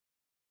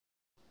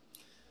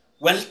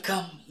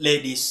Welcome,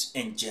 ladies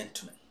and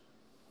gentlemen.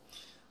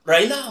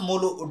 Raila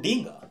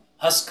Odinga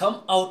has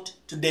come out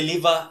to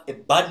deliver a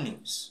bad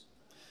news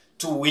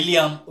to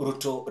William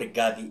Ruto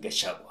Rigathi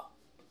Gachagua.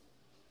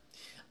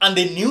 And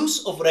the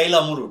news of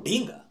Raila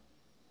Odinga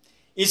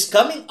is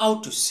coming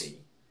out to say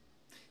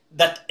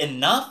that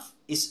enough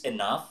is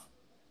enough,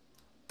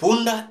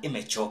 punda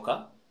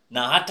imechoka,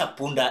 na hata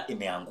punda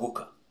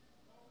imeanguka.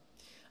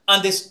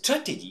 And the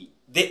strategy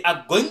they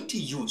are going to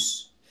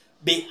use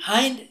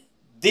behind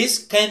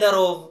this kind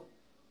of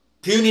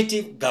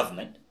punitive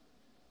government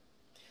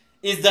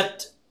is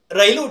that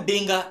Raila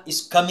Odinga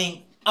is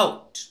coming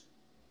out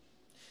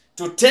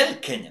to tell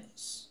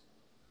Kenyans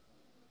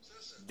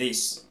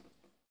this.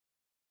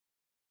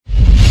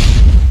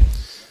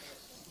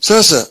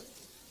 Sasa,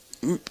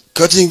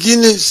 kati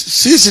ingine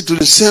sisi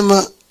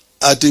tulisema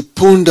ati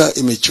punda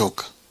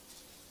imechoka.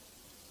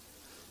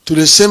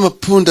 Tulisema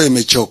punda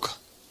imechoka.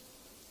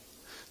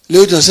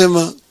 Leo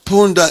tunasema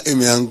punda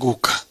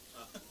imeanguka.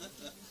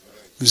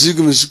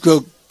 Mzigo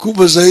umekuwa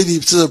kubwa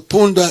zaidi, sasa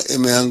punda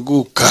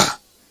imeanguka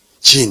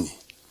chini.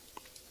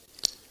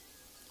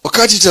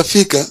 Wakati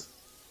itafika,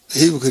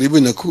 hivi karibu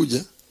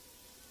inakuja,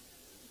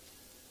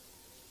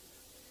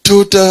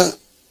 tutaongea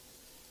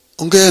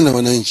na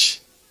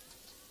wananchi.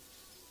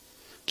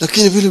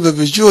 Lakini vile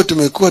mnavyojua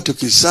tumekuwa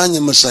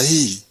tukisanya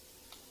masahihi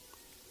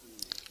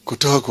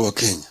kutoka kwa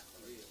Wakenya.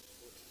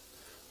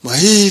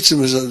 Masahihi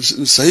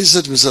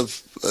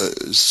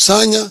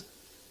tumesanya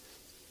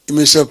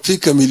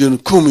imeshafika milioni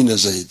 10 na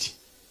zaidi.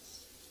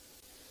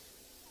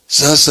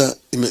 Sasa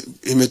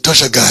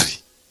imetosha gari.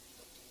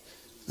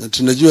 Na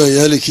tunajua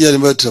yale kia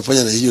ambayo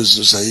tutafanya na hiyo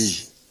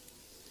sahihi.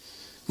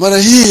 Mara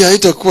hii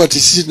haitakuwa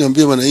sisi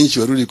tunaambia wananchi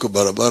warudi kwa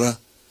barabara.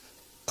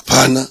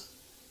 Hapana.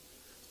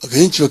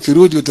 Wananchi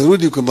wakirudi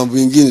watarudi kwa mambo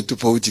mengine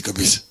tofauti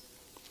kabisa.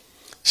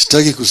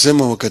 Sitaki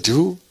kusema wakati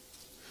huu,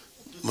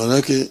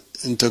 maana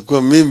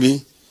nitakuwa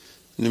mimi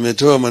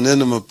nimetoa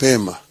maneno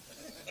mapema.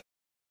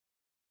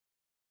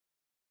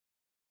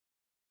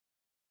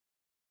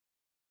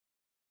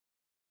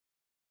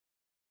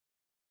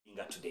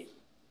 Today.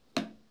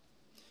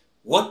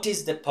 What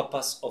is the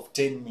purpose of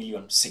 10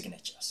 million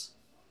signatures?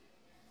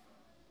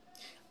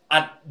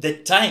 At the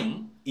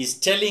time, is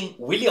telling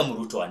William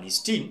Ruto and his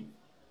team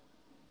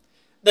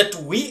that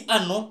we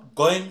are not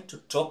going to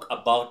talk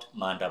about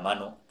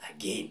maandamano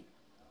again.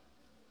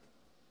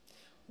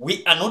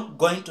 We are not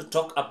going to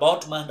talk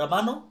about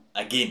maandamano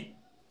again.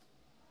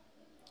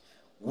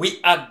 We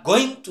are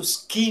going to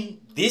skin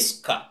this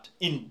cat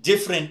in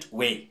different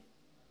way.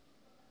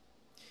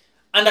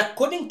 And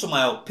according to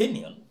my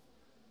opinion,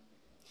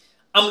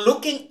 I'm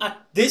looking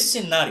at this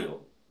scenario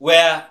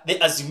where the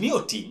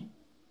Azimio team,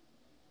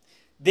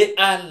 they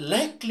are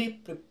likely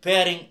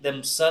preparing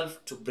themselves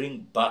to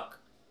bring back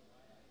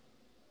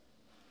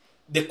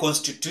the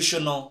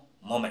constitutional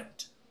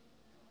moment.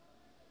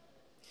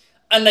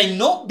 And I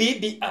know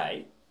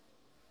BBI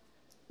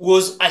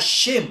was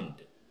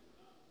ashamed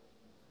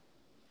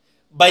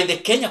by the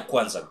Kenya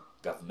Kwanza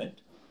government.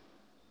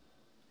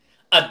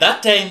 At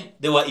that time,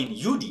 they were in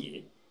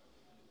UDA.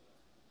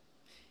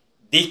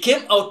 They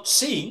came out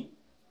saying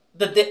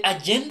that the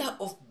agenda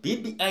of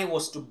BBI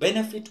was to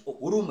benefit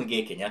Uhuru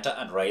Muigai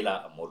Kenyatta and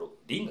Raila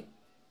Odinga.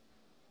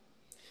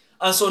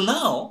 And so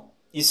now,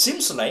 it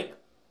seems like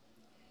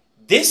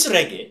this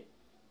reggae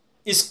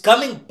is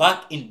coming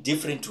back in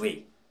different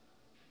way.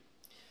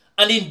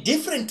 And in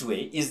different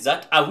way is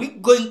that, are we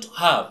going to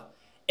have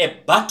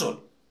a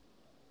battle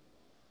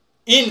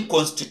in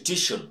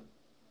constitution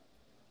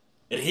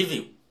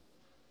review?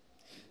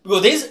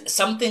 Because there is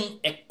something,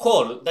 a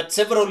call that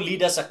several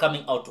leaders are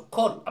coming out to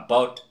call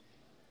about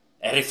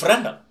a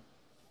referendum.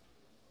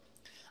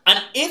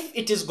 And if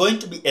it is going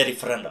to be a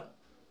referendum,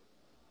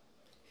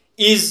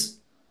 is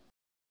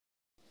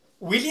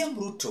William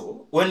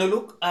Ruto, when you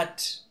look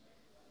at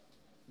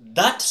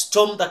that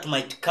storm that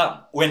might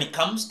come when it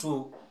comes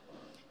to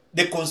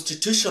the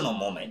constitutional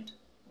moment,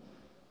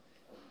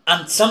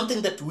 and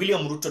something that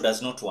William Ruto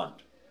does not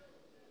want,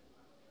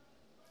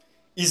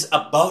 is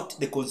about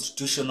the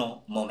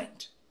constitutional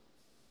moment.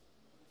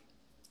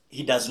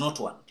 He does not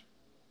want.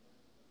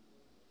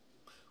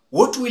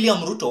 What William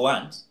Ruto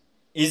wants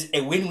is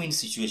a win-win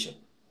situation,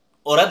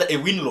 or rather a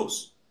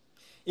win-loss.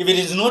 If it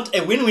is not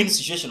a win-win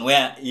situation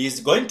where he is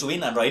going to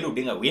win and Raila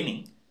Odinga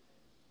winning,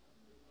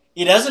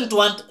 he doesn't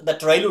want that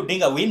Raila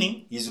Odinga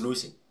winning, he is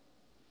losing.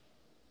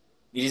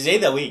 It is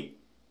either way.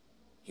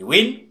 He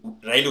win,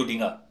 Raila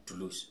Odinga to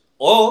lose,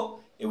 or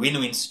a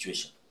win-win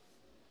situation.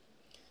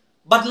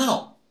 But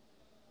now,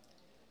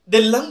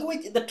 the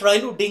language that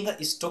Raila Odinga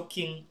is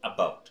talking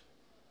about,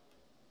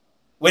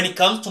 when it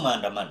comes to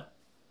maandamano,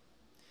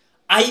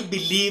 I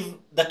believe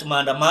that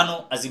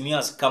maandamano Azimio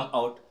has come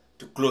out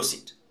to close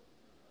it.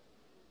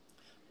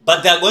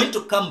 But they are going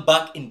to come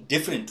back in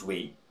different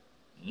way.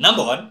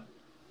 Number one,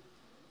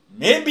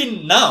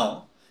 maybe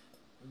now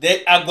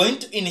they are going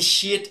to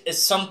initiate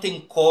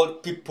something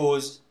called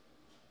People's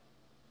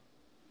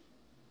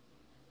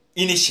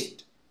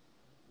Initiate.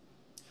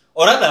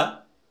 Or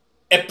rather,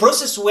 a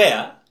process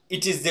where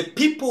it is the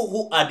people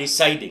who are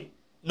deciding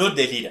not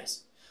the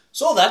leaders.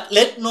 So that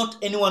let not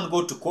anyone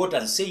go to court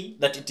and say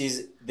that it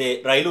is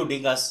the Raila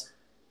Odinga's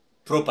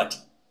property.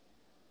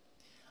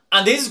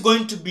 And there is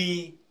going to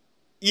be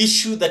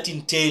issue that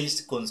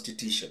entails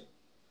constitution.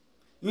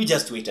 You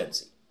just wait and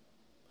see.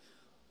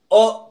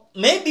 Or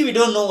maybe we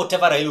don't know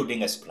whatever Raila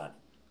Odinga is planning.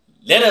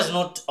 Let us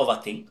not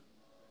overthink.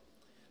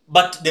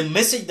 But the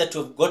message that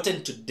we've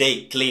gotten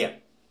today clear.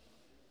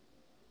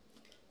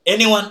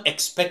 Anyone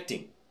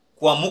expecting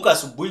kuamuka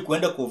asubuhi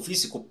kwenda kwa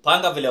ofisi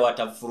kupanga vile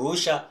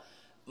watafurusha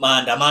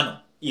maandamano,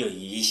 hiyo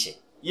iishe.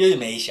 Hiyo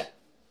imeisha.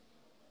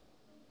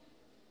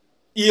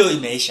 Hiyo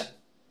imeisha.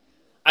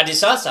 Hadi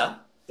sasa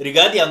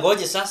Rigathi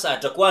angoje sasa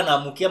atakuwa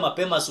anaamukia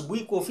mapema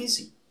asubuhi kwa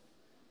ofisi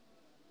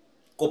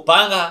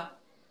kupanga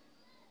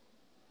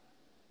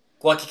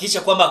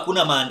kuhakikisha kwamba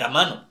hakuna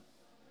maandamano.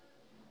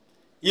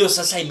 Hiyo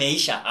sasa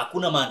imeisha,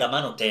 hakuna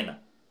maandamano tena.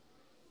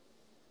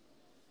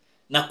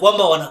 Na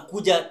kwamba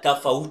wanakuja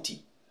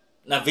tofauti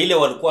na vile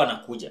walikuwa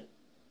wanakuja.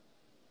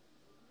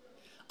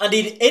 And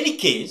in any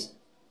case,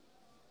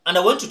 and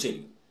I want to tell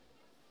you,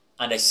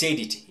 and I said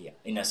it here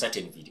in a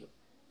certain video,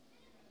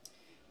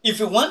 if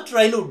you want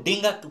Raila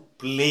Odinga to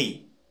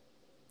play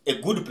a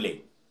good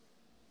play,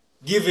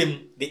 give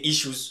him the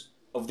issues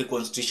of the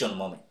constitution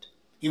moment.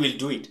 He will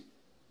do it.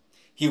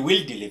 He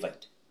will deliver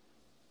it.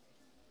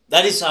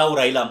 That is how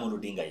Raila Amolo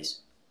Odinga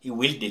is. He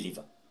will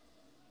deliver.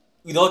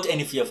 Without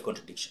any fear of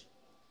contradiction.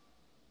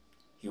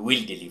 He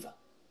will deliver.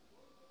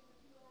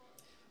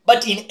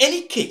 But in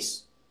any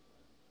case,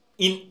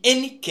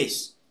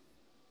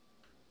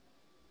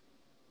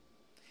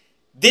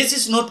 this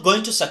is not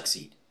going to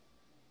succeed.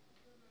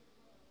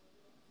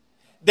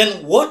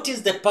 Then what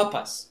is the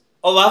purpose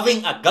of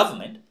having a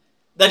government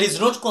that is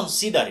not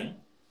considering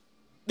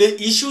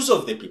the issues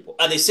of the people?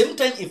 At the same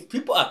time, if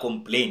people are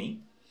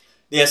complaining,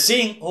 they are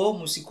saying, oh,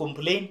 musi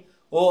complain,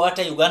 oh,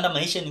 hata Uganda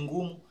maisha ni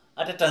ngumu,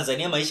 hata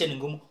Tanzania maisha ni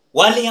ngumu.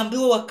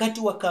 Waliambiwa wakati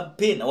wa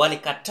kampeni,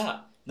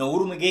 walikataa na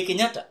Uhuru Muigai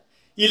Kenyatta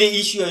ile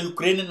issue ya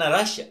Ukraine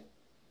na Russia.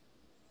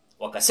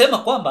 Wakasema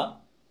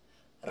kwamba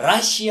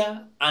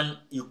Russia and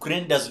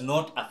Ukraine does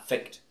not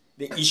affect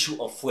the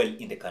issue of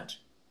fuel in the country.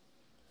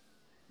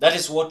 That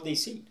is what they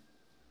said.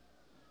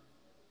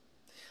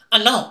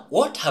 And now,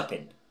 what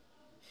happened?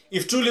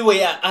 If truly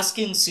we are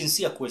asking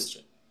sincere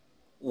question,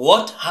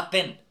 what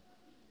happened?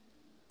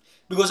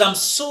 Because I'm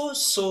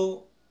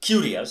so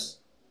curious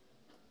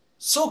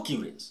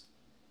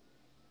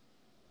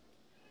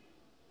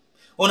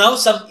on how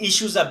some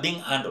issues are being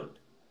handled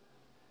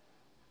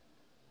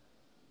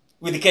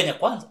with Kenya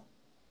Kwanza.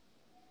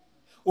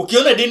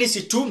 Ukiona Dennis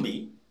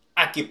Itumbi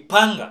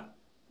akipanga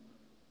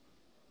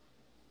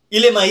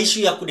ile maishu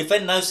ya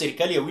kudefend nayo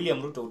serikali ya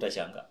William Ruto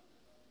utashanga.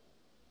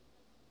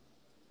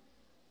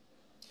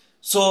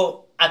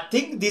 So I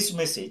think this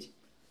message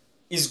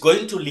is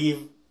going to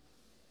leave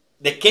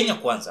the Kenya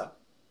Kwanza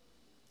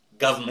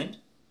government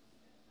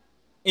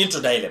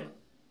into dilemma.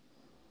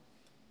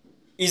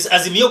 Is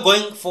Azimio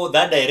going for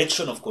that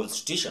direction of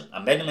constitution,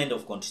 amendment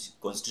of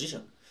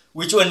constitution,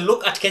 which when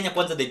look at Kenya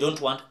Kwanza, they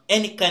don't want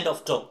any kind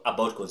of talk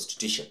about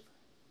constitution.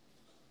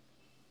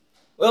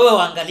 Wewe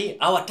waangalie,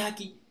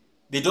 hawataki.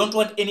 They don't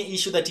want any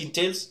issue that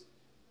entails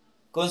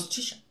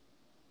constitution.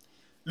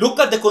 Look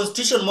at the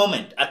constitution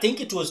moment. I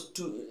think it was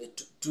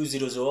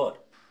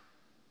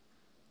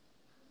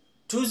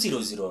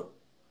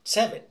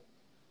 2007.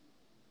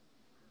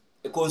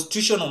 A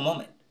constitutional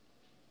moment.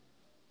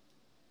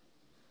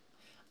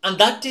 And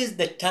that is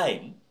the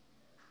time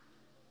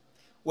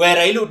where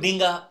Raila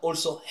Odinga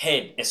also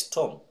had a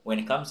storm when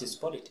it comes to his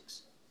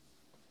politics.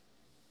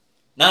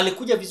 Na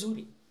alikuja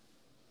vizuri.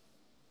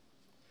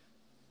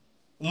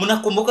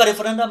 Mnakumbuka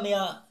referendum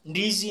ya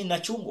ndizi na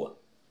chungwa?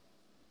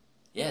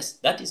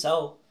 Yes, that is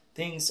how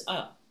things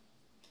are.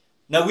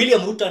 Na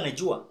William Ruto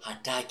anajua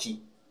hataki.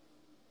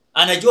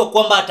 Anajua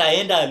kwamba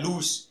ataenda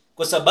loose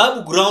kwa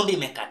sababu ground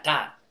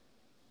imekataa.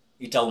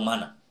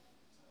 Itaumana.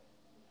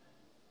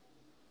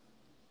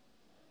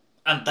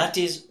 And that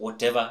is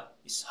whatever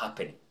is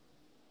happening.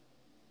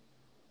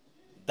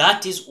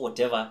 That is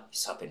whatever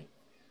is happening.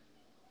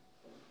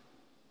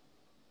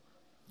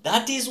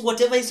 That is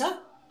whatever is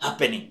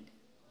happening.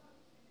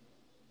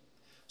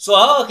 So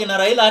hawa kina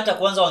Raila hata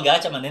kwanza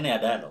wangeacha maneno ya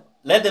dialogue.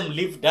 Let them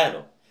leave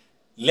dialogue.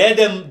 Let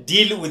them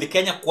deal with the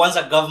Kenya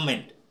Kwanza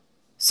government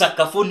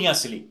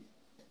sacafoniously,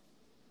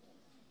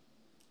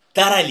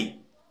 thoroughly,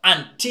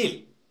 until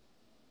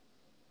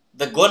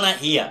they're gonna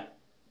hear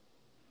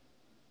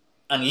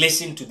and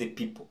listen to the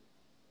people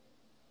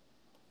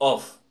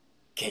of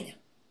Kenya.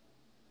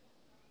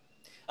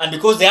 And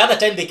because the other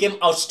time they came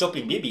out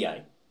stopping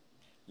BBI,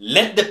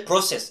 let the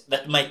process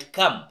that might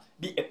come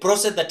be a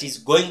process that is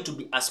going to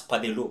be as per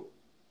the law.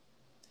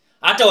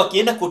 Hata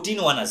wakienda kotini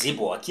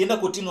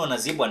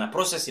wanazibwa, na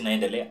process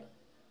inaendelea.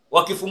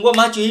 Wakifungua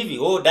macho hivi,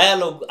 oh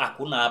dialogue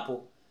hakuna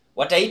hapo.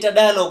 Wataita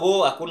dialogue,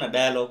 oh hakuna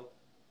dialogue.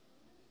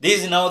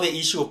 This is now the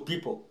issue of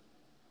people.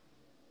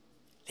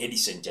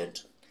 Ladies and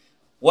gentlemen,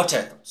 what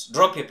are your thoughts?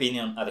 Drop your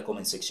opinion at the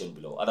comment section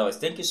below. Otherwise,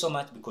 thank you so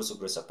much because of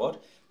your support.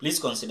 Please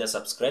consider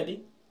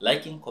subscribing,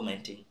 liking,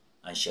 commenting,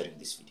 and sharing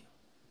this video.